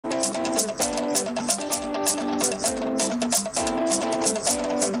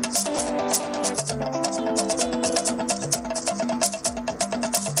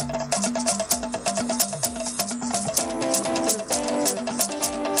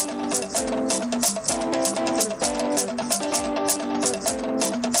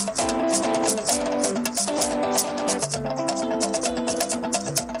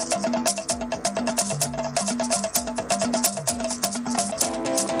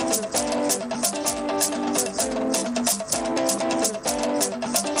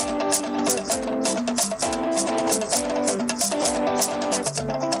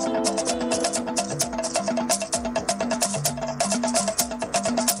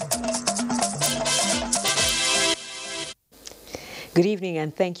Good evening and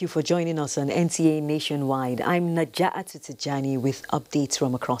thank you for joining us on NTA Nationwide. I'm Naja'atu Tijani with updates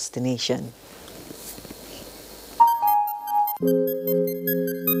from across the nation.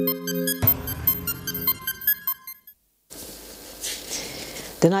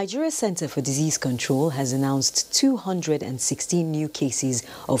 The Nigeria Center for Disease Control has announced 216 new cases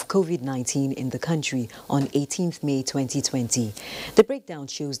of COVID-19 in the country on 18th May 2020. The breakdown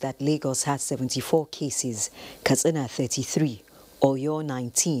shows that Lagos had 74 cases, Katsina 33, Oyo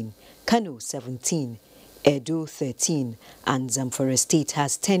 19, Kano 17, Edo 13, and Zamfara State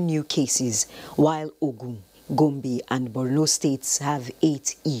has 10 new cases, while Ogun, Gombe and Borno states have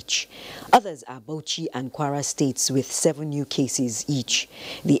 8 each. Others are Bauchi and Kwara states with 7 new cases each.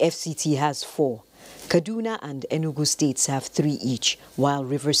 The FCT has 4. Kaduna and Enugu states have 3 each, while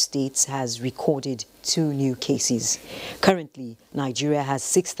Rivers States has recorded 2 new cases. Currently, Nigeria has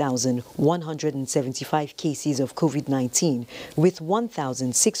 6,175 cases of COVID-19, with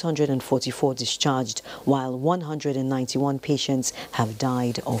 1,644 discharged, while 191 patients have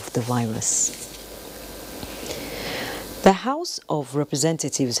died of the virus. The House of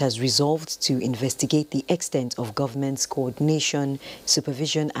Representatives has resolved to investigate the extent of government's coordination,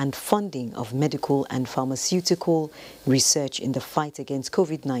 supervision and funding of medical and pharmaceutical research in the fight against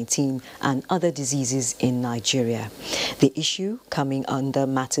COVID-19 and other diseases in Nigeria. The issue coming under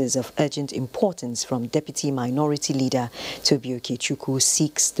matters of urgent importance from Deputy Minority Leader Tobi Okechukwu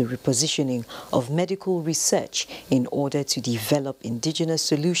seeks the repositioning of medical research in order to develop indigenous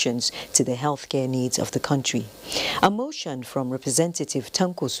solutions to the healthcare needs of the country. A motion from Representative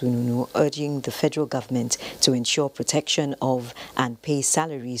Tanko Sununu urging the federal government to ensure protection of and pay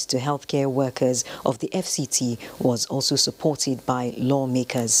salaries to healthcare workers of the FCT was also supported by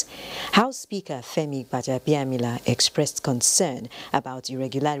lawmakers. House Speaker Femi Gbajabiamila expressed concern about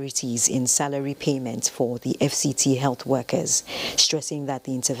irregularities in salary payment for the FCT health workers, stressing that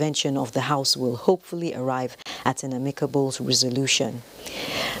the intervention of the House will hopefully arrive at an amicable resolution.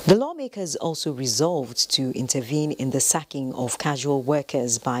 The lawmakers also resolved to intervene in the sacking of casual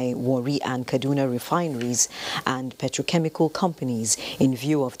workers by Warri and Kaduna refineries and petrochemical companies in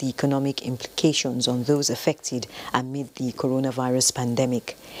view of the economic implications on those affected amid the coronavirus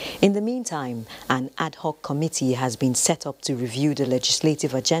pandemic. In the meantime, an ad hoc committee has been set up to review the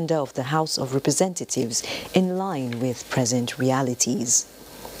legislative agenda of the House of Representatives in line with present realities.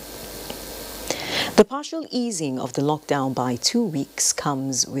 The partial easing of the lockdown by 2 weeks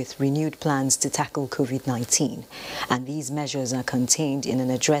comes with renewed plans to tackle COVID-19, and these measures are contained in an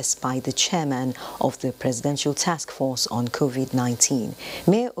address by the chairman of the Presidential Task Force on COVID-19.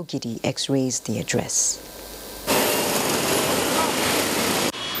 Mayor Ogidi X-rays the address.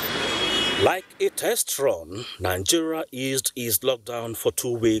 Like a test run, Nigeria eased its lockdown for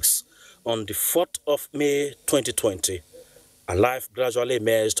 2 weeks on the 4th of May 2020. And life gradually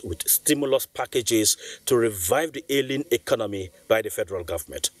emerged with stimulus packages to revive the ailing economy by the federal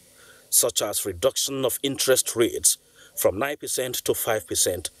government, such as reduction of interest rates from 9% to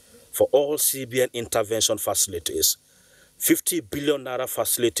 5% for all CBN intervention facilities, 50 billion naira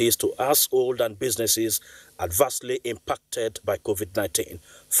facilities to households and businesses adversely impacted by COVID-19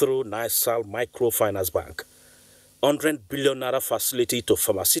 through NISAL Microfinance Bank, 100 billion naira facility to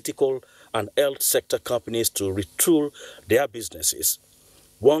pharmaceutical and health sector companies to retool their businesses,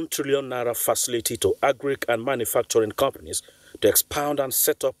 1 trillion naira facility to agri and manufacturing companies to expand and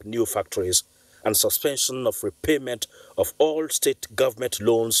set up new factories, and suspension of repayment of all state government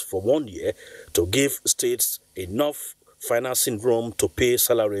loans for 1 year to give states enough financing room to pay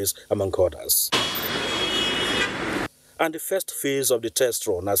salaries, among others. And the first phase of the test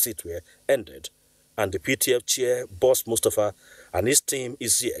run, as it were, ended, and the PTF chair, Boss Mustafa, and his team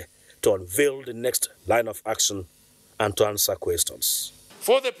is here to unveil the next line of action and to answer questions.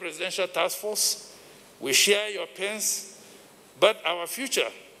 For the Presidential Task Force, we share your pains, but our future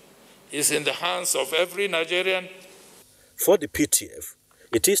is in the hands of every Nigerian. For the PTF,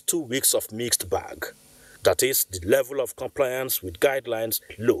 it is 2 weeks of mixed bag. That is, the level of compliance with guidelines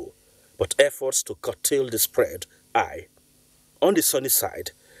low, but efforts to curtail the spread high. On the sunny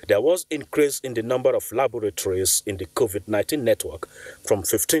side, there was increase in the number of laboratories in the COVID-19 network from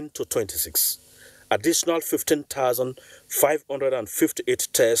 15 to 26. Additional 15,558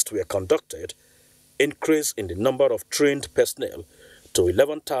 tests were conducted, increase in the number of trained personnel to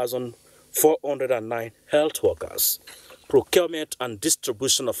 11,409 health workers, procurement and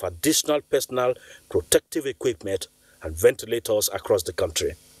distribution of additional personal protective equipment and ventilators across the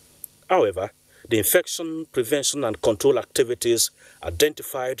country. However, the infection prevention and control activities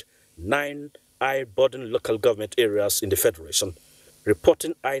identified 9 high-burden local government areas in the Federation,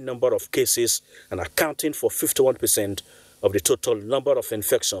 reporting high number of cases and accounting for 51% of the total number of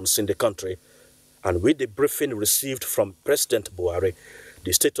infections in the country, and with the briefing received from President Buhari,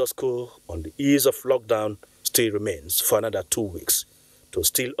 the status quo on the ease of lockdown still remains for another 2 weeks to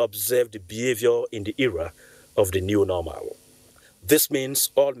still observe the behavior in the era of the new normal. This means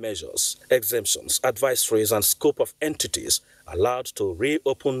all measures, exemptions, advisories, and scope of entities allowed to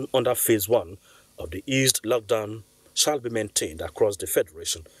reopen under Phase 1 of the eased lockdown shall be maintained across the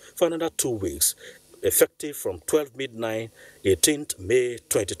Federation for another 2 weeks, effective from 12 midnight, 18th May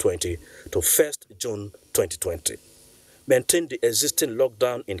 2020 to 1st June 2020. Maintain the existing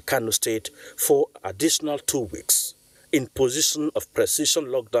lockdown in Kano State for additional 2 weeks. Imposition of precision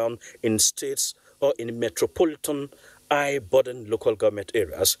lockdown in states or in metropolitan high-burden local government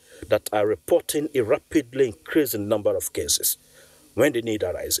areas that are reporting a rapidly increasing number of cases when the need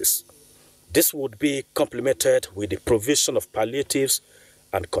arises. This would be complemented with the provision of palliatives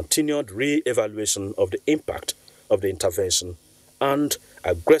and continued re-evaluation of the impact of the intervention and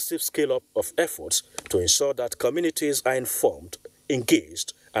aggressive scale-up of efforts to ensure that communities are informed,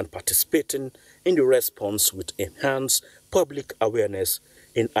 engaged, and participating in the response with enhanced public awareness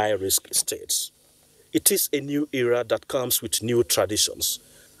in high-risk states. It is a new era that comes with new traditions,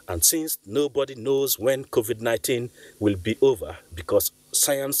 and since nobody knows when COVID-19 will be over because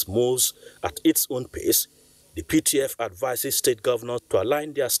science moves at its own pace, the PTF advises state governors to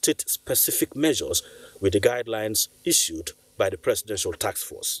align their state-specific measures with the guidelines issued by the Presidential Task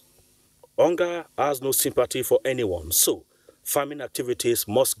Force. Hunger has no sympathy for anyone, so farming activities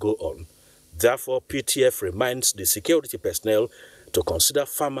must go on. Therefore, PTF reminds the security personnel to consider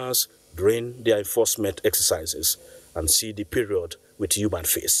farmers during their enforcement exercises and see the period with human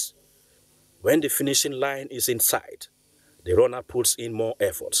face. When the finishing line is in sight, the runner puts in more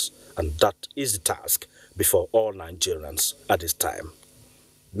efforts, and that is the task before all Nigerians at this time.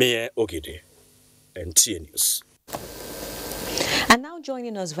 Mie Ogidi, NTA News. And now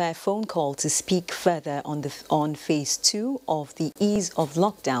joining us via phone call to speak further on Phase 2 of the ease of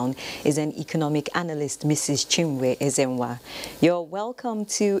lockdown is an economic analyst, Mrs. Chinwe Ezenwa. You're welcome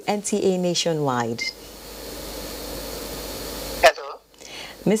to NTA Nationwide. Hello.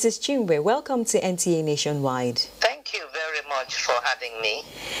 Mrs. Chinwe, welcome to NTA Nationwide. Thank you very much for having me.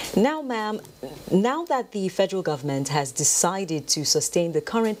 Now, ma'am, now that the federal government has decided to sustain the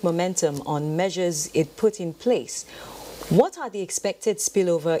current momentum on measures it put in place, what are the expected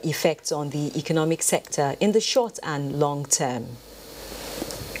spillover effects on the economic sector in the short and long term?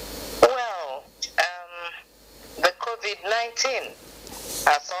 Well, the COVID-19,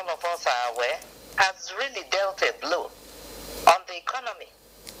 as all of us are aware, has really dealt a blow on the economy,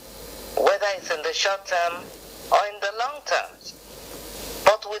 whether it's in the short term or in the long term.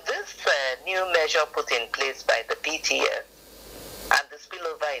 But with this new measure put in place by the PTF and the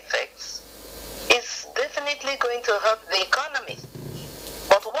spillover effects, it's definitely going to hurt the economy.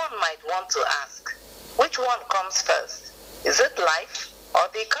 But one might want to ask, which one comes first? Is it life or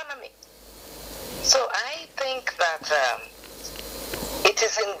the economy? So I think that it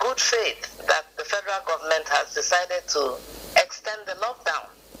is in good faith that the federal government has decided to extend the lockdown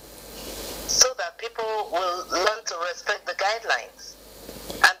so that people will learn to respect the guidelines.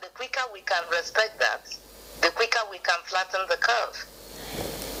 And the quicker we can respect that, the quicker we can flatten the curve.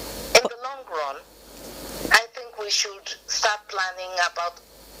 In the long run, I think we should start planning about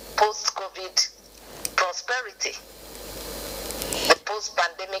post-COVID prosperity. The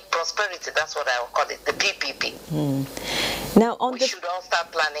post-pandemic prosperity, that's what I will call it, the PPP. Now, we should all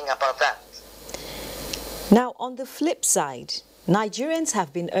start planning about that. Now, on the flip side, Nigerians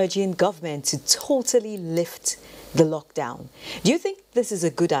have been urging government to totally lift the lockdown. Do you think this is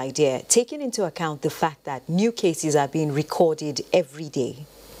a good idea, taking into account the fact that new cases are being recorded every day?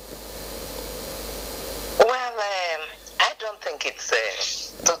 Well, I don't think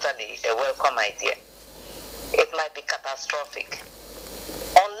it's totally a welcome idea. It might be catastrophic.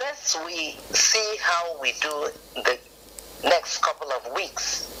 Unless we see how we do the next couple of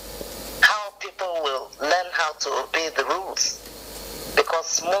weeks, how people will learn how to obey the rules.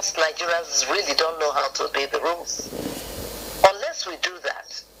 Because most Nigerians really don't know how to obey the rules. Unless we do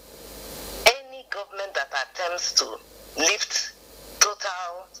that, any government that attempts to lift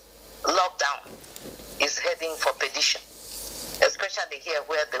total lockdown is heading for perdition, especially here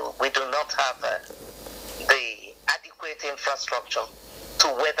where we do not have the adequate infrastructure to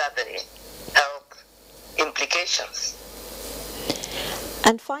weather the health implications.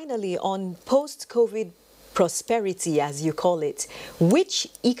 And finally, on post-COVID prosperity, as you call it, which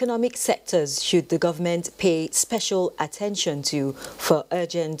economic sectors should the government pay special attention to for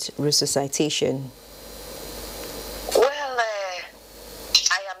urgent resuscitation? Well,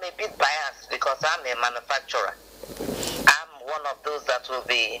 I am a bit biased because I'm a manufacturer. one of those that will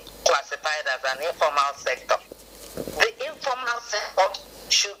be classified as an informal sector. The informal sector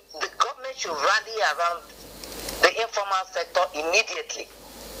the government should rally around the informal sector immediately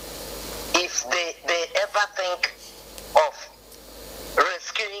if they ever think of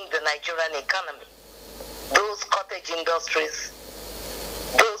rescuing the Nigerian economy. Those cottage industries,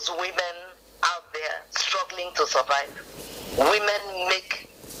 those women out there struggling to survive. Women make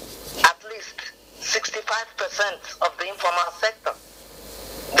at least 65% of the informal sector.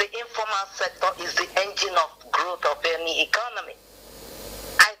 The informal sector is the engine of growth of any economy.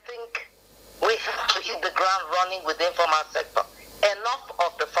 I think we have to hit the ground running with the informal sector. Enough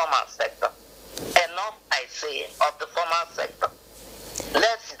of the formal sector. Enough, I say, of the formal sector.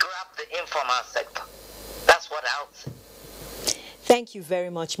 Let's grab the informal sector. That's what I would say. Thank you very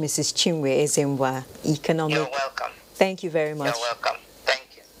much, Mrs. Chinwe Ezemwa, Economic. You're welcome. Thank you very much. You're welcome.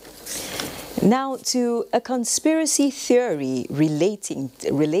 Thank you. Now to a conspiracy theory related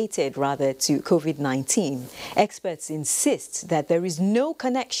to COVID-19. Experts insist that there is no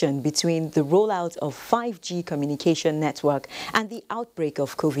connection between the rollout of 5G communication network and the outbreak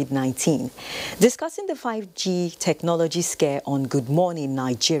of COVID-19. Discussing the 5G technology scare on Good Morning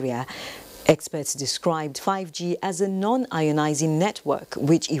Nigeria, experts described 5G as a non-ionizing network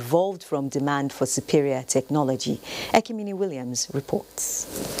which evolved from demand for superior technology. Ekimini Williams reports.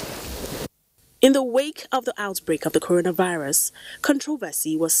 In the wake of the outbreak of the coronavirus,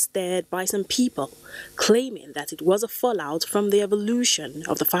 controversy was stirred by some people, claiming that it was a fallout from the evolution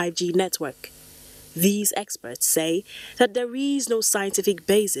of the 5G network. These experts say that there is no scientific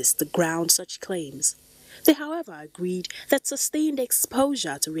basis to ground such claims. They, however, agreed that sustained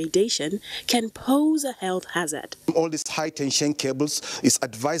exposure to radiation can pose a health hazard. All these high-tension cables, it's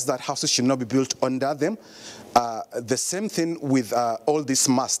advised that houses should not be built under them. The same thing with all this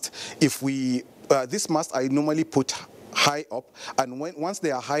mast. If we, this mast I normally put high up, and once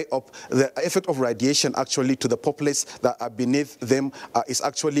they are high up, the effect of radiation actually to the populace that are beneath them is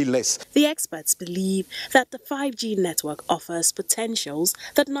actually less. The experts believe that the 5G network offers potentials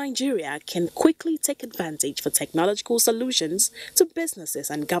that Nigeria can quickly take advantage for technological solutions to businesses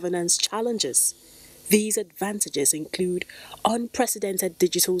and governance challenges. These advantages include unprecedented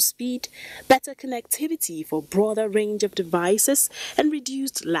digital speed, better connectivity for a broader range of devices, and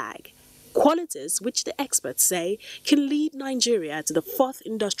reduced lag. Qualities which the experts say can lead Nigeria to the fourth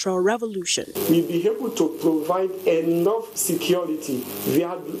industrial revolution. We'll be able to provide enough security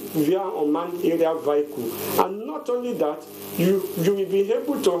via unmanned aerial vehicle. And not only that, you will be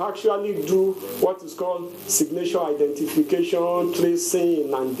able to actually do what is called signature identification,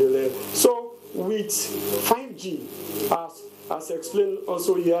 tracing, and so with 5G, as explained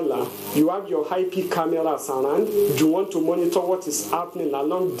also earlier, you have your high-peak cameras around. You want to monitor what is happening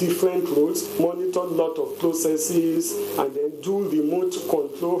along different roads, monitor a lot of processes, and then do remote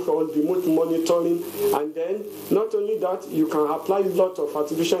control or remote monitoring. And then, not only that, you can apply a lot of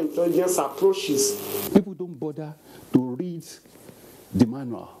artificial intelligence approaches. People don't bother to read the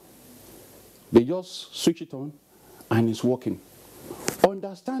manual. They just switch it on, and it's working.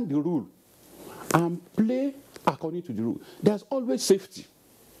 Understand the rule and play according to the rule. There's always safety.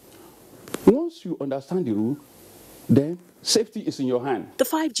 Once you understand the rule, then safety is in your hand. The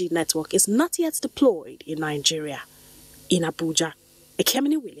 5G network is not yet deployed in Nigeria. In Abuja,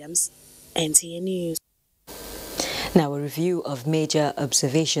 Ekemini Williams, NTA News. Now, a review of major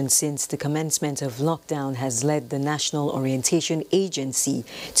observations since the commencement of lockdown has led the National Orientation Agency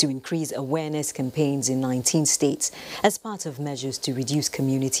to increase awareness campaigns in 19 states as part of measures to reduce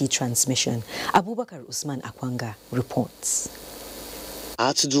community transmission. Abubakar Usman Akwanga reports.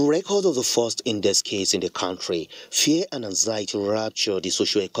 At the record of the first index case in the country, fear and anxiety ruptured the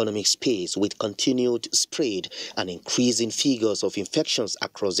socio-economic space with continued spread and increasing figures of infections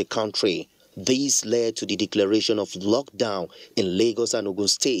across the country. This led to the declaration of lockdown in Lagos and Ogun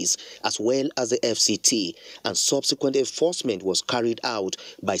states, as well as the FCT, and subsequent enforcement was carried out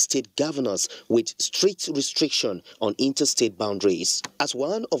by state governors with strict restriction on interstate boundaries. As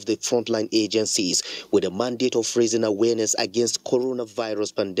one of the frontline agencies with a mandate of raising awareness against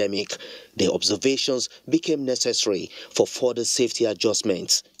coronavirus pandemic, the observations became necessary for further safety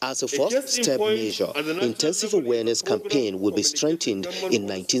adjustments. As a first step measure, intensive awareness campaign will be strengthened in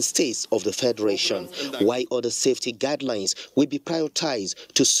 19 states of the Federation, while other safety guidelines will be prioritized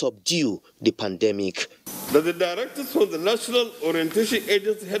to subdue the pandemic. That the directors from the National Orientation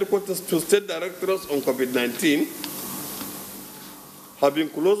Agency headquarters to state directors on COVID-19 have been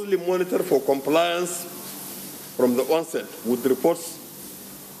closely monitored for compliance from the onset, with reports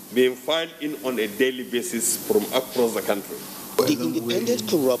being filed in on a daily basis from across the country. The Independent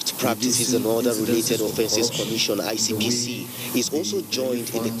Corrupt Practices and Other Related Offences Commission, ICPC, is also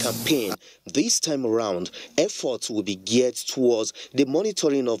joined in the campaign. This time around, efforts will be geared towards the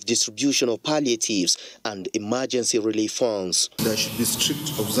monitoring of distribution of palliatives and emergency relief funds. There should be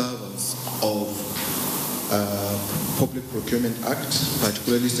strict observance of Public Procurement Act,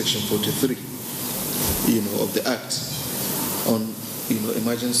 particularly Section 43, of the Act on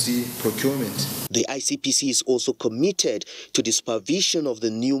emergency procurement. The ICPC is also committed to the supervision of the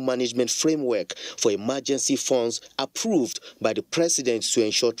new management framework for emergency funds approved by the President to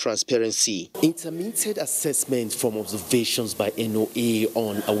ensure transparency. Intermittent assessment from observations by NOA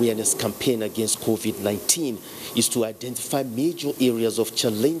on awareness campaign against COVID-19 is to identify major areas of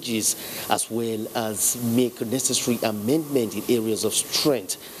challenges as well as make necessary amendment in areas of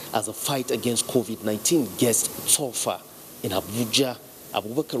strength as the fight against COVID-19 gets tougher. In Abuja,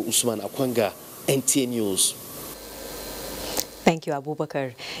 Abubakar Usman Akwanga, NTA News. Thank you,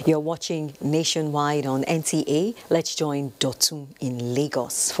 Abubakar. You're watching Nationwide on NTA. Let's join Dotun in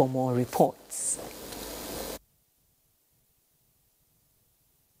Lagos for more reports.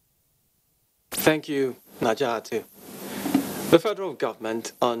 Thank you, Najatu. The federal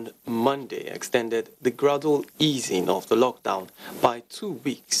government on Monday extended the gradual easing of the lockdown by 2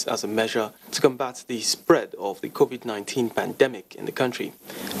 weeks as a measure to combat the spread of the COVID-19 pandemic in the country.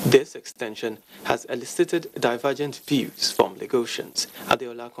 This extension has elicited divergent views from Lagosians.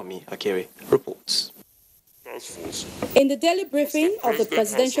 Adeola Komi Akere reports. In the daily briefing of the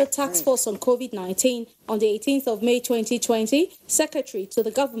Presidential Task Force on COVID-19 on the 18th of May 2020, Secretary to the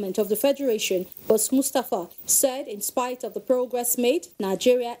Government of the Federation, Boss Mustafa, said in spite of the progress made,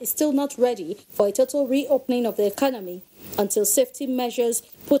 Nigeria is still not ready for a total reopening of the economy until safety measures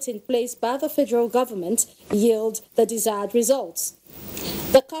put in place by the federal government yield the desired results.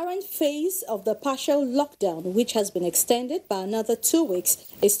 The current phase of the partial lockdown, which has been extended by another 2 weeks,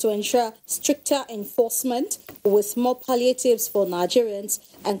 is to ensure stricter enforcement with more palliatives for Nigerians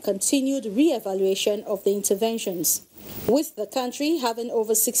and continued re-evaluation of the interventions. With the country having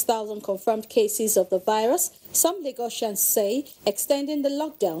over 6,000 confirmed cases of the virus, some Lagosians say extending the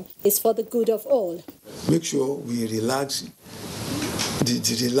lockdown is for the good of all. Make sure we relax.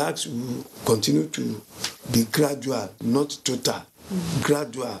 The relax will continue to be gradual, not total.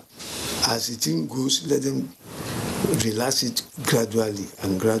 Gradual. As the thing goes, let them relax it gradually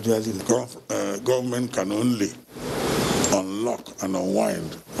and gradually. Government can only unlock and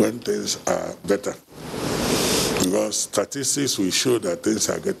unwind when things are better. Because statistics will show that things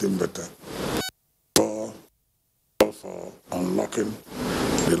are getting better. For unlocking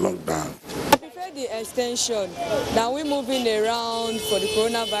the lockdown. I prefer the extension than we moving around for the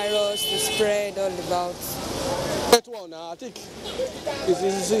coronavirus to spread all about. That one, I think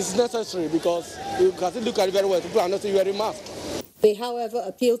it's necessary because you can look at it very well. People are not wearing masks. They, however,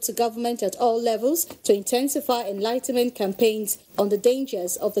 appealed to government at all levels to intensify enlightenment campaigns on the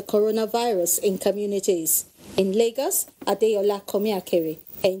dangers of the coronavirus in communities. In Lagos, Adeola Komiakere,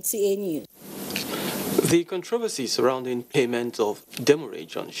 NTA News. The controversy surrounding payment of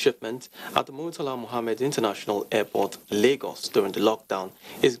demurrage on shipment at the Murtala Mohammed International Airport, Lagos, during the lockdown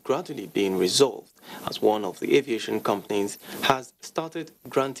is gradually being resolved as one of the aviation companies has started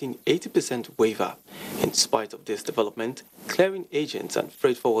granting 80% waiver. In spite of this development, clearing agents and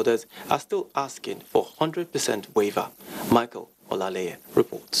freight forwarders are still asking for 100% waiver. Michael Olaleye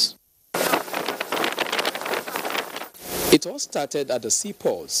reports. It all started at the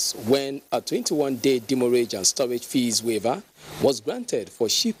seaports when a 21-day demurrage and storage fees waiver was granted for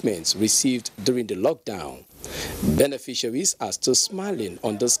shipments received during the lockdown. Beneficiaries are still smiling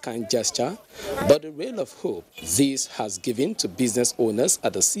on this kind gesture, but the ray of hope this has given to business owners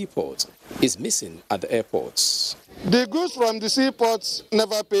at the seaport is missing at the airports. The goods from the seaports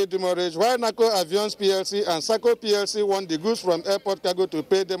never paid demurrage, while NACO Avions PLC and SACO PLC want the goods from airport cargo to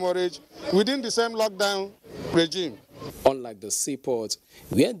pay demurrage within the same lockdown regime. Unlike the seaport,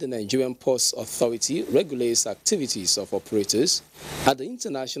 where the Nigerian Ports Authority regulates activities of operators, at the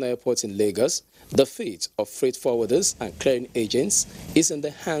international airport in Lagos, the fate of freight forwarders and clearing agents is in the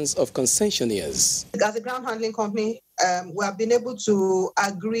hands of concessionaires. As a ground handling company, we have been able to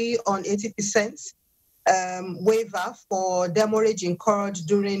agree on 80% waiver for demurrage incurred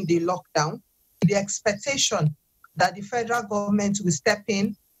during the lockdown. The expectation that the federal government will step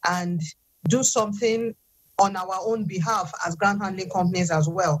in and do something on our own behalf as ground handling companies as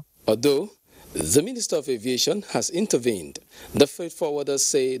well. Although the Minister of Aviation has intervened, the freight forwarders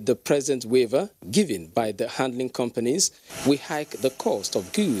say the present waiver given by the handling companies will hike the cost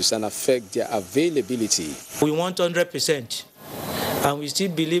of goods and affect their availability. We want 100%, and we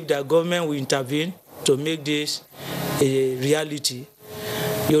still believe that government will intervene to make this a reality.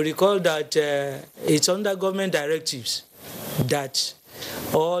 You recall that it's under government directives that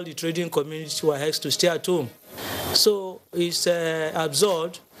all the trading community were asked to stay at home. So it's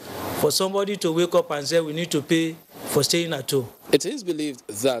absurd for somebody to wake up and say we need to pay for staying at home. It is believed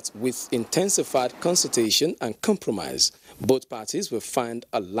that with intensified consultation and compromise, both parties will find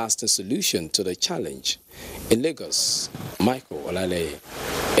a lasting solution to the challenge. In Lagos, Michael Olale,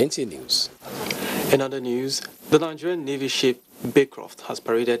 NTA News. In other news, the Nigerian Navy ship Baycroft has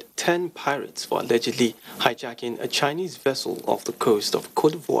paraded 10 pirates for allegedly hijacking a Chinese vessel off the coast of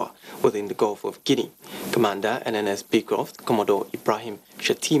Côte d'Ivoire within the Gulf of Guinea. Commander NNS Baycroft, Commodore Ibrahim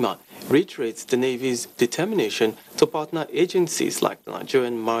Shatima, reiterates the Navy's determination to partner agencies like the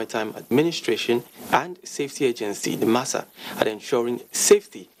Nigerian Maritime Administration and Safety Agency, the MASA, at ensuring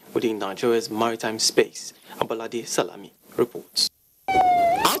safety within Nigeria's maritime space. Abalade Salami reports.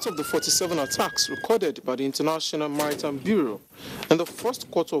 Out of the 47 attacks recorded by the International Maritime Bureau in the first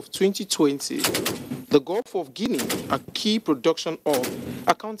quarter of 2020, the Gulf of Guinea, a key production hub,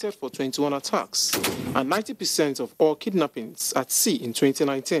 accounted for 21 attacks and 90% of all kidnappings at sea in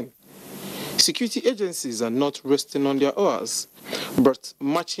 2019. Security agencies are not resting on their oars, but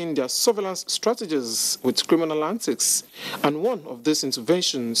matching their surveillance strategies with criminal antics. And one of these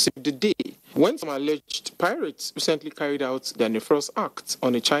interventions saved the day when some alleged pirates recently carried out their nefarious act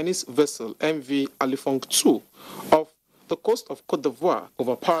on a Chinese vessel MV Alifong 2 off the coast of Côte d'Ivoire,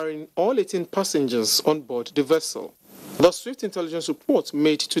 overpowering all 18 passengers on board the vessel. The swift intelligence report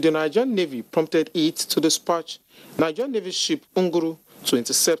made to the Nigerian Navy prompted it to dispatch Nigerian Navy ship Unguru to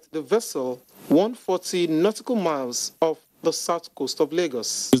intercept the vessel 140 nautical miles off the south coast of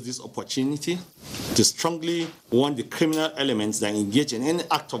Lagos. Use this opportunity to strongly warn the criminal elements that engage in any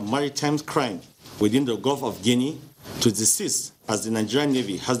act of maritime crime within the Gulf of Guinea to desist, as the Nigerian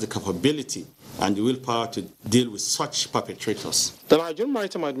Navy has the capability and the willpower to deal with such perpetrators. The Nigerian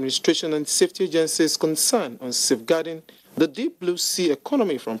Maritime Administration and Safety Agency is concerned on safeguarding the deep blue sea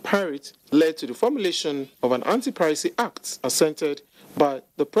economy from pirates led to the formulation of an anti-piracy act assented by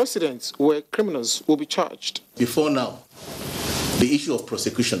the president where criminals will be charged. Before now, the issue of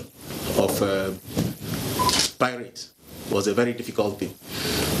prosecution of pirates was a very difficult thing.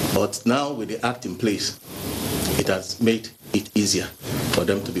 But now with the act in place, it has made it easier for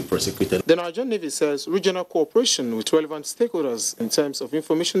them to be prosecuted. The Nigerian Navy says regional cooperation with relevant stakeholders in terms of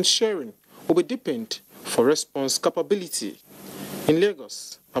information sharing will be deepened for response capability. In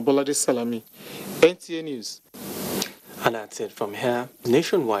Lagos, Abolade Salami, NTA News. And that's it from here.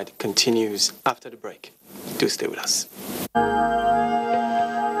 Nationwide continues after the break. Do stay with us.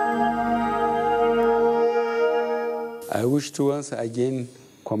 I wish to once again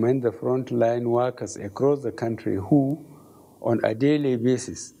commend the frontline workers across the country who, on a daily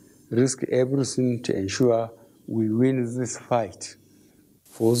basis, risk everything to ensure we win this fight.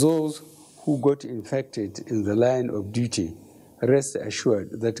 For those who got infected in the line of duty, rest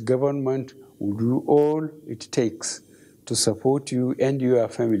assured that government will do all it takes to support you and your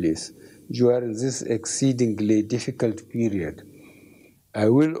families during this exceedingly difficult period. I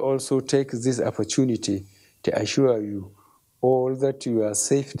will also take this opportunity to assure you all that your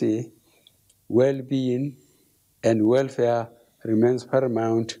safety, well-being, and welfare remains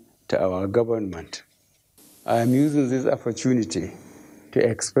paramount to our government. I am using this opportunity to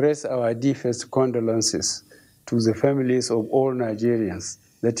express our deepest condolences to the families of all Nigerians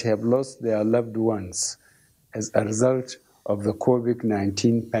that have lost their loved ones as a result of the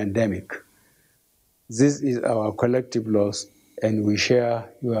COVID-19 pandemic. This is our collective loss, and we share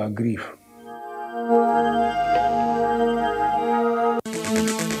your grief.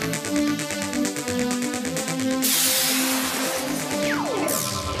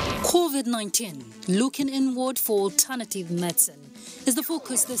 COVID-19, looking inward for alternative medicine, is the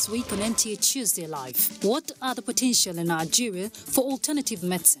focus this week on NTA Tuesday Live. What are the potential in Nigeria for alternative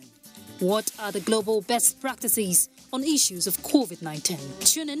medicine? What are the global best practices on issues of COVID-19?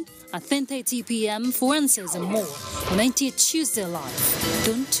 Tune in at 10:30 p.m. for answers and more on NTA Tuesday Live.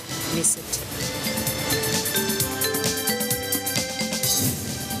 Don't miss it.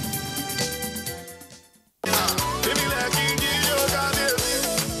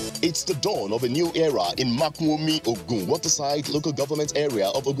 It's the dawn of a new era in Makunmi, Ogun, waterside local government area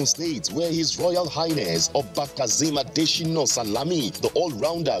of Ogun State, where His Royal Highness Obakazima Deshino Salami, the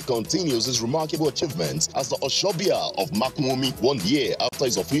all-rounder, continues his remarkable achievements as the Oshobia of Makunmi 1 year after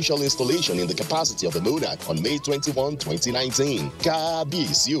his official installation in the capacity of the monarch on May 21, 2019.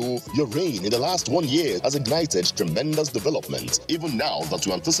 Kabisiu, your reign in the last 1 year has ignited tremendous development, even now that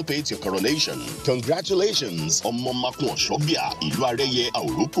you anticipate your coronation. Congratulations, Omo Makun Oshobia, Ilu Areye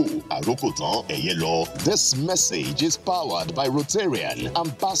Auruku. Arokotan Eyelo. This message is powered by Rotarian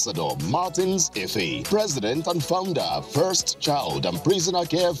Ambassador Martins Efe, President and Founder, First Child and Prisoner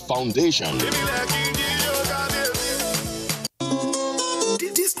Care Foundation.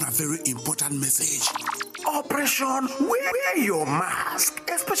 This is a very important message. Operation Wear Your Mask,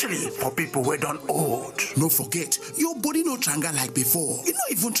 especially for people who don't old. No forget, your body no tranga like before. You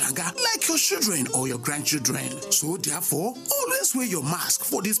not even tranga like your children or your grandchildren. So therefore, always wear your mask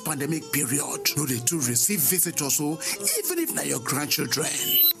for this pandemic period. No they to receive visitors, so even if not your grandchildren.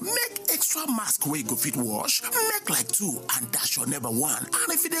 Make extra mask where you go fit wash. Make like 2 and that's your number 1. And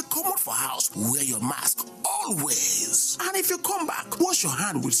if they come out for house, wear your mask always. And if you come back, wash your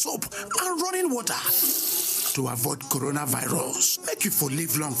hand with soap and running water to avoid coronavirus. Make you for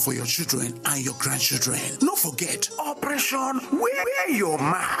live long for your children and your grandchildren. No forget, Operation Wear Your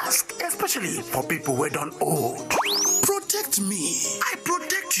Mask, especially for people who don't old. Protect me, I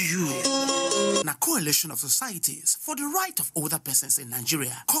protect you. Na coalition of societies for the right of older persons in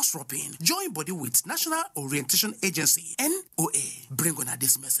Nigeria, COSROPIN, join body with National Orientation Agency, NOA, bring on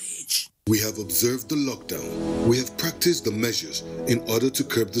this message. We have observed the lockdown. We have practiced the measures in order to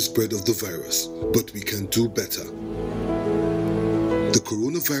curb the spread of the virus, but we can do better. The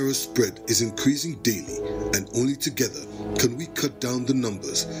coronavirus spread is increasing daily, and only together can we cut down the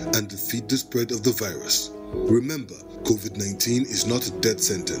numbers and defeat the spread of the virus. Remember, COVID-19 is not a death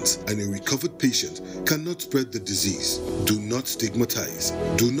sentence, and a recovered patient cannot spread the disease. Do not stigmatize.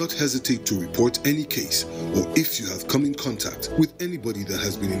 Do not hesitate to report any case, or if you have come in contact with anybody that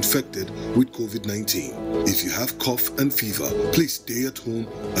has been infected with COVID-19. If you have cough and fever, please stay at home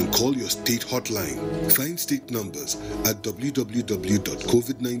and call your state hotline. Find state numbers at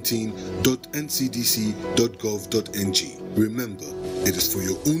www.covid19.ncdc.gov.ng. Remember, it is for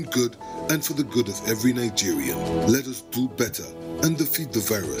your own good and for the good of every Nigerian. Let us do better and defeat the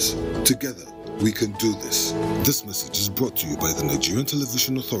virus. Together, we can do this. This message is brought to you by the Nigerian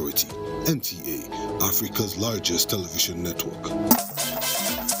Television Authority, NTA, Africa's largest television network.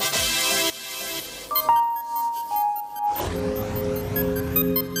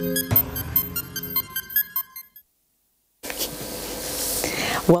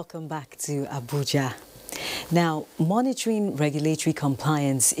 Welcome back to Abuja. Now, monitoring regulatory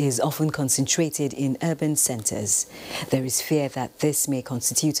compliance is often concentrated in urban centers. There is fear that this may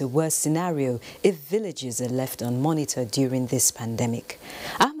constitute a worse scenario if villages are left unmonitored during this pandemic.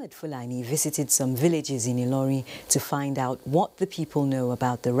 Ahmed Fulani visited some villages in Ilorin to find out what the people know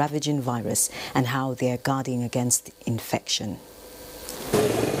about the ravaging virus and how they are guarding against infection.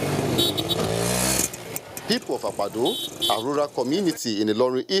 People of Apado, a rural community in the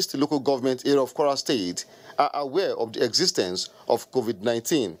Ilorin East local government area of Kwara State, are aware of the existence of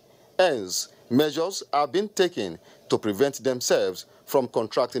COVID-19. Hence, measures are being taken to prevent themselves from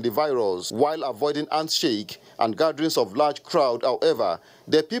contracting the virus while avoiding handshake and gatherings of large crowd. However,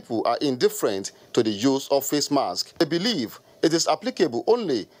 the people are indifferent to the use of face masks. They believe it is applicable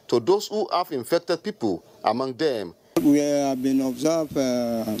only to those who have infected people among them. We have been observed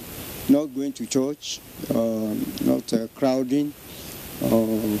not going to church, not crowding.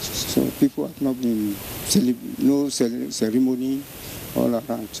 So people have not been, no ceremony all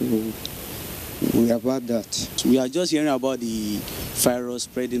around. So we have had that. We are just hearing about the virus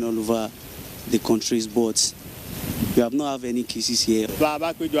spreading all over the countries, but we have not had any cases here.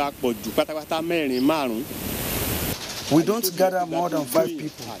 We don't gather more than 5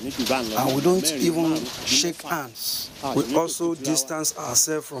 people, and we don't even shake hands. We also distance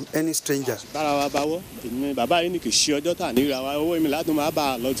ourselves from any stranger.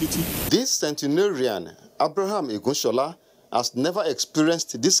 This centenarian, Abraham Egunshola, has never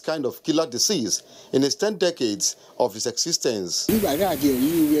experienced this kind of killer disease in his 10 decades of his existence.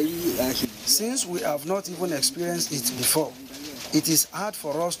 Since we have not even experienced it before, it is hard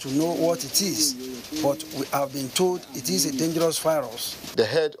for us to know what it is, but we have been told it is a dangerous virus. The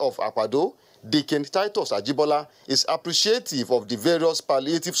head of Apado, Deacon Titus Ajibola, is appreciative of the various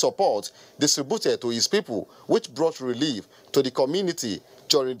palliative support distributed to his people, which brought relief to the community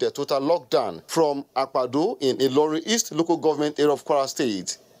during the total lockdown. From Apado in Ilorin East local government area of Kwara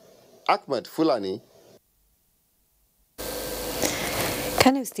State, Ahmed Fulani.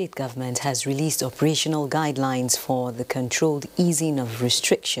 Kano State Government has released operational guidelines for the controlled easing of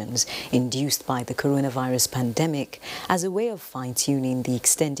restrictions induced by the coronavirus pandemic as a way of fine-tuning the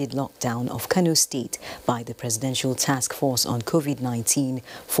extended lockdown of Kano State by the Presidential Task Force on COVID-19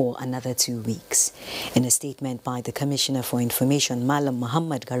 for another 2 weeks. In a statement by the Commissioner for Information, Malam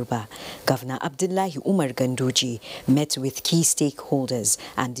Muhammad Garba, Governor Abdullahi Umar Ganduji met with key stakeholders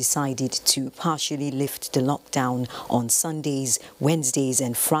and decided to partially lift the lockdown on Sundays, Wednesdays, Mondays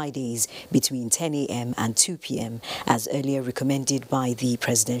and Fridays between 10 a.m. and 2 p.m. as earlier recommended by the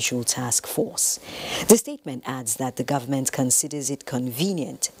Presidential Task Force. The statement adds that the government considers it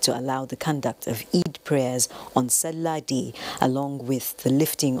convenient to allow the conduct of Eid prayers on Salah Day, along with the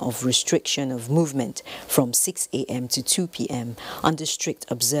lifting of restriction of movement from 6 a.m. to 2 p.m. under strict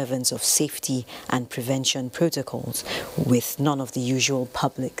observance of safety and prevention protocols, with none of the usual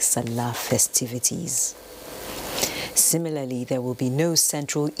public Salah festivities. Similarly, there will be no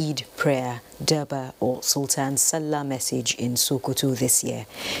central Eid prayer, Durbar or Sultan Salah message in Sokoto this year.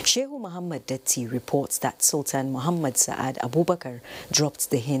 Shehu Muhammad Datti reports that Sultan Muhammad Saad Abubakar dropped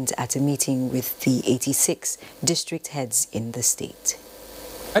the hint at a meeting with the 86 district heads in the state.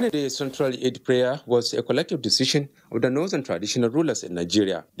 The central Eid prayer was a collective decision of the northern traditional rulers in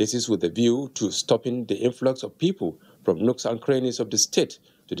Nigeria. This is with a view to stopping the influx of people from nooks and crannies of the state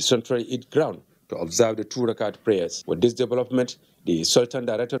to the central Eid ground to observe the 2 rakat prayers. With this development, the Sultan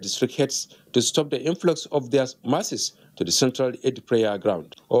directed district heads to stop the influx of their masses to the central Eid prayer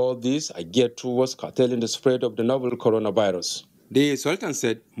ground. All these are geared towards curtailing the spread of the novel coronavirus. The Sultan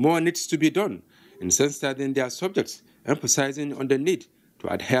said more needs to be done in sensitizing their subjects, emphasizing on the need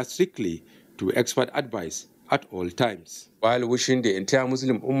to adhere strictly to expert advice at all times. While wishing the entire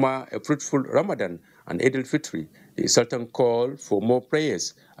Muslim Ummah a fruitful Ramadan and Eid al-Fitr, the Sultan called for more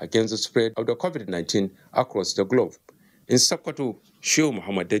prayers against the spread of the COVID-19 across the globe. In Sokoto, Shehu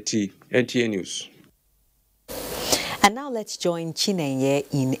Muhammad Datti, NTA News. And now let's join Chinenye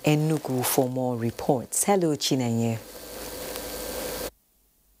in Enugu for more reports. Hello, Chinenye.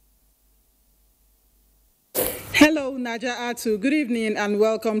 Hello, Naja Atu. Good evening and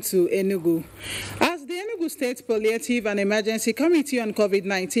welcome to Enugu. As the Enugu State Palliative and Emergency Committee on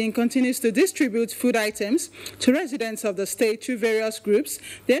COVID-19 continues to distribute food items to residents of the state through various groups,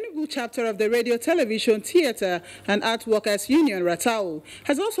 the Enugu chapter of the Radio, Television, Theatre and Art Workers Union, Ratao,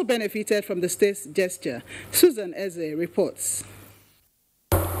 has also benefited from the state's gesture. Susan Eze reports.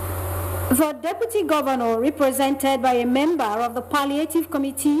 The Deputy Governor, represented by a member of the Palliative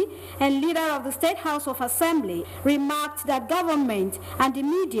Committee and leader of the State House of Assembly, remarked that government and the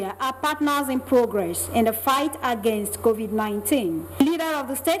media are partners in progress in the fight against COVID-19. The leader of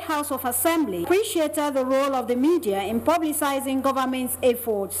the State House of Assembly appreciated the role of the media in publicizing government's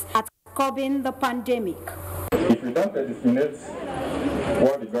efforts at curbing the pandemic. If we don't discriminate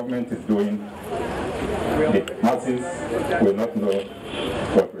what the government is doing, the masses will not know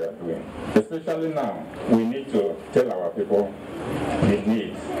what we are doing. Especially now, we need to tell our people the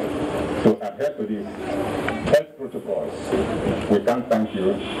need to adhere to the health protocols. We can't thank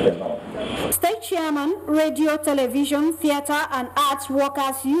you enough. State Chairman, Radio, Television, Theatre and Arts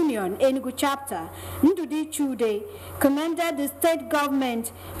Workers Union, Enugu Chapter, Ndudi Chude, commended the state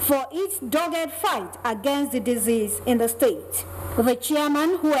government for its dogged fight against the disease in the state. The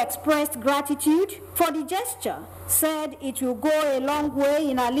chairman, who expressed gratitude for the gesture, said it will go a long way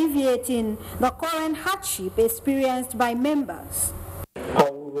in alleviating the current hardship experienced by members. I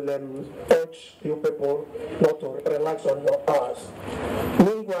will urge you people not to relax on your hours.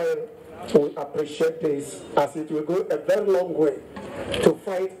 Meanwhile, we appreciate this as it will go a very long way to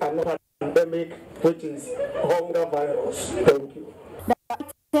fight another pandemic, which is hunger virus. Thank you. The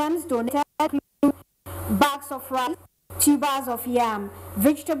items donated include bags of rice, tubers of yam,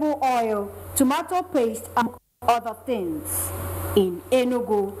 vegetable oil, tomato paste, and other things. In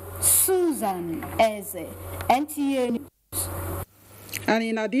Enugu, Susan Eze, NTA News. And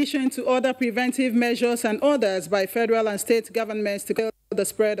in addition to other preventive measures and orders by federal and state governments to curb the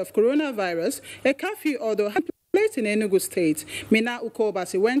spread of coronavirus, a curfew order had been placed in Enugu State. Mina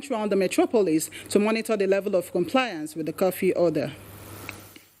Ukobasi went around the metropolis to monitor the level of compliance with the curfew order.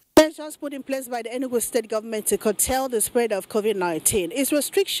 Measures put in place by the Enugu State government to curtail the spread of COVID-19 is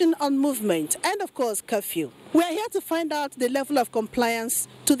restriction on movement and, of course, curfew. We are here to find out the level of compliance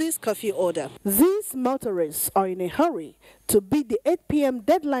to this curfew order. These motorists are in a hurry to beat the 8 p.m.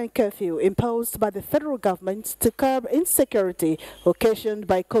 deadline curfew imposed by the federal government to curb insecurity occasioned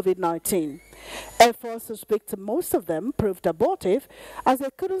by COVID-19. Efforts to speak to most of them proved abortive as they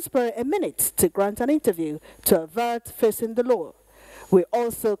couldn't spare a minute to grant an interview to avert facing the law. We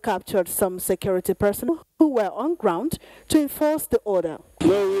also captured some security personnel who were on ground to enforce the order.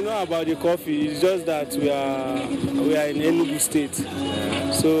 No, we know about the coffee. It's just that we are in Enugu State.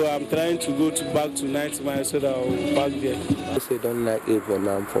 So I'm trying to go back to 90 miles so that I'll park there. I don't like it when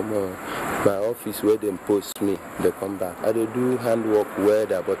I'm from my office where they post me, they come back. I do handwork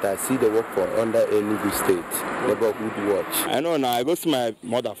weather, but I see the work for under Enugu State, neighborhood watch. I know now, I go to my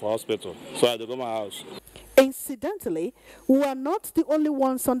mother for hospital, so I go to my house. In Coincidentally, we are not the only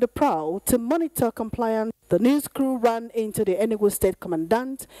ones on the prowl to monitor compliance. The news crew ran into the Enugu State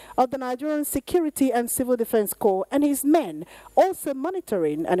Commandant of the Nigerian Security and Civil Defense Corps and his men also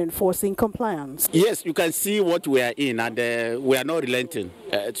monitoring and enforcing compliance. Yes, you can see what we are in, and we are not relenting.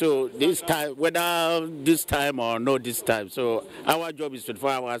 So this time, whether this time or not this time, so our job is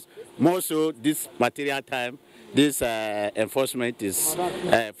 24 hours. More so this material time, this enforcement is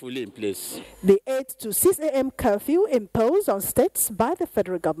fully in place. The 8 to 6 a.m. curfew imposed on states by the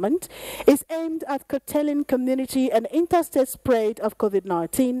federal government is aimed at curtailing community and interstate spread of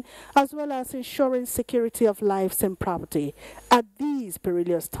COVID-19, as well as ensuring security of lives and property at these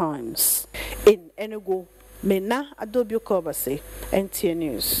perilous times. In Enugu, Mena Adobio-Kobase, NTA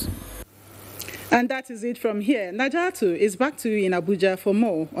News. And that is it from here. Najatu is back to you in Abuja for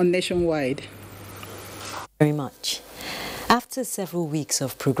more on Nationwide. Very much. After several weeks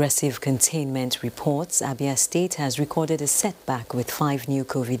of progressive containment reports, Abia State has recorded a setback with 5 new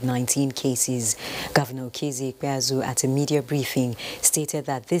COVID-19 cases. Governor Okezie Ikpeazu, at a media briefing, stated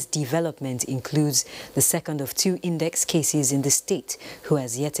that this development includes the second of 2 index cases in the state who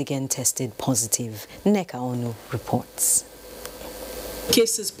has yet again tested positive. Neka Onu reports.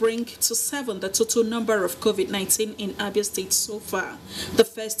 Cases bring to 7 the total number of COVID-19 in Abia State so far. The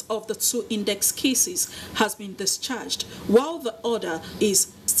first of the 2 index cases has been discharged, while the other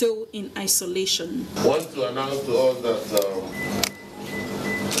is still in isolation. I want to announce to all that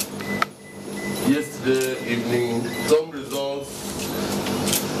yesterday evening, some results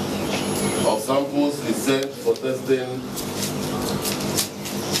of samples we sent for testing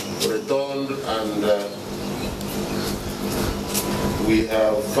returned, and we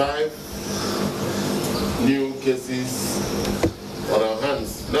have 5 new cases on our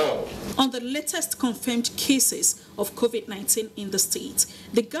hands now. On the latest confirmed cases of COVID-19 in the state,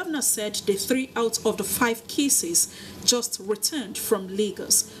 the governor said the 3 out of the 5 cases just returned from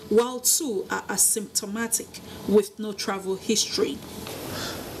Lagos, while 2 are asymptomatic with no travel history.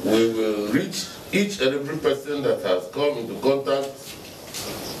 We will reach each and every person that has come into contact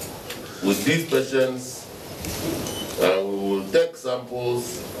with these patients, and we will take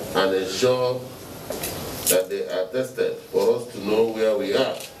samples and ensure that they are tested for us to know where we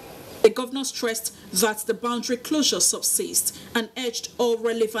are. The governor stressed that the boundary closure subsists and urged all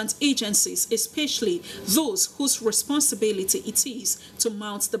relevant agencies, especially those whose responsibility it is to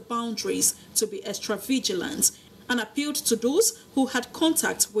mount the boundaries, to be extra vigilant, and appealed to those who had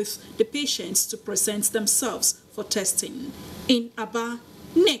contact with the patients to present themselves for testing. In Aba,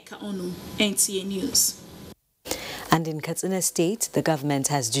 Neka Onu, NTA News. And in Katsina State, the government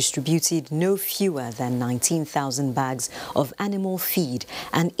has distributed no fewer than 19,000 bags of animal feed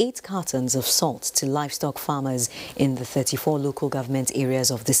and 8 cartons of salt to livestock farmers in the 34 local government areas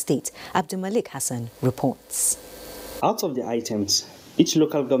of the state. Abdulmalik Hassan reports. Out of the items, each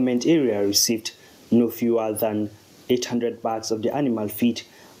local government area received no fewer than 800 bags of the animal feed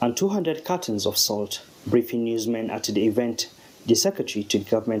and 200 cartons of salt. Briefing newsmen at the event, the secretary to the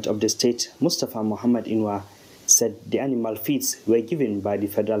government of the state, Mustafa Muhammad Inwa, said the animal feeds were given by the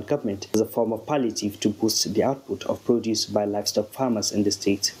federal government as a form of palliative to boost the output of produce by livestock farmers in the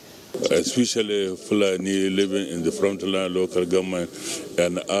state. Especially Fulani living in the frontline local government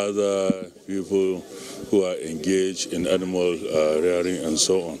and other people who are engaged in animal rearing and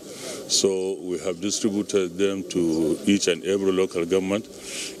so on. So we have distributed them to each and every local government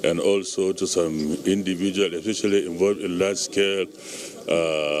and also to some individuals, especially involved in large-scale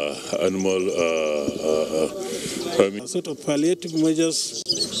animal farming. Sort of palliative measures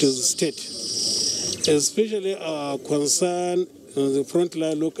to the state, especially our concern on the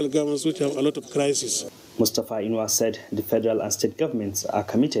frontline local governments which have a lot of crises. Mustafa Inwa said the federal and state governments are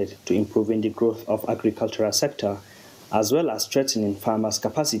committed to improving the growth of agricultural sector as well as strengthening farmers'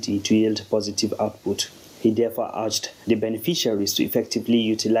 capacity to yield positive output. He therefore urged the beneficiaries to effectively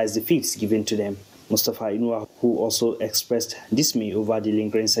utilize the feeds given to them. Mustafa Inwa, who also expressed dismay over the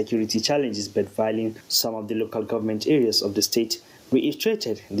lingering security challenges bedefiling some of the local government areas of the state,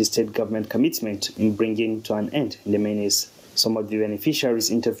 reiterated the state government commitment in bringing to an end the menace. Some of the beneficiaries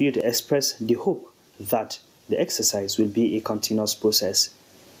interviewed expressed the hope that the exercise will be a continuous process.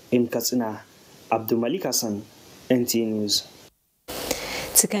 In Katsina, Abdulmalik Hassan, NTA News.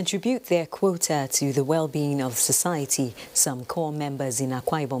 To contribute their quota to the well-being of society, some core members in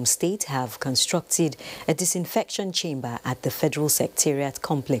Akwa Ibom State have constructed a disinfection chamber at the Federal Secretariat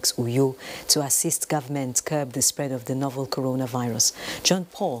Complex, Uyo, to assist government curb the spread of the novel coronavirus. John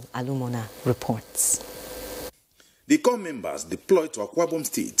Paul Alumona reports. The core members deployed to Akwa Ibom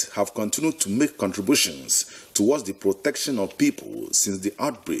State have continued to make contributions towards the protection of people since the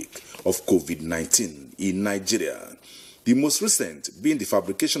outbreak of COVID-19 in Nigeria. The most recent being the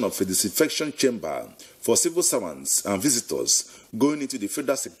fabrication of a disinfection chamber for civil servants and visitors going into the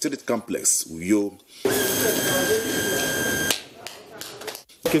Federal Secretariat Complex, Uyo.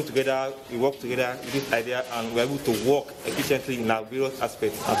 Came together, we worked together with this idea, and we were able to work efficiently in our various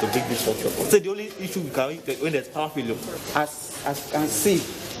aspects and to bring this structure. So the only issue we can when there's power failure, as you can see,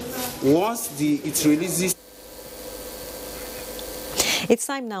 once it releases. It's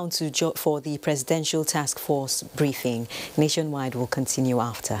time now for the Presidential Task Force briefing. Nationwide will continue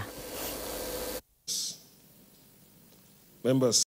after. Members.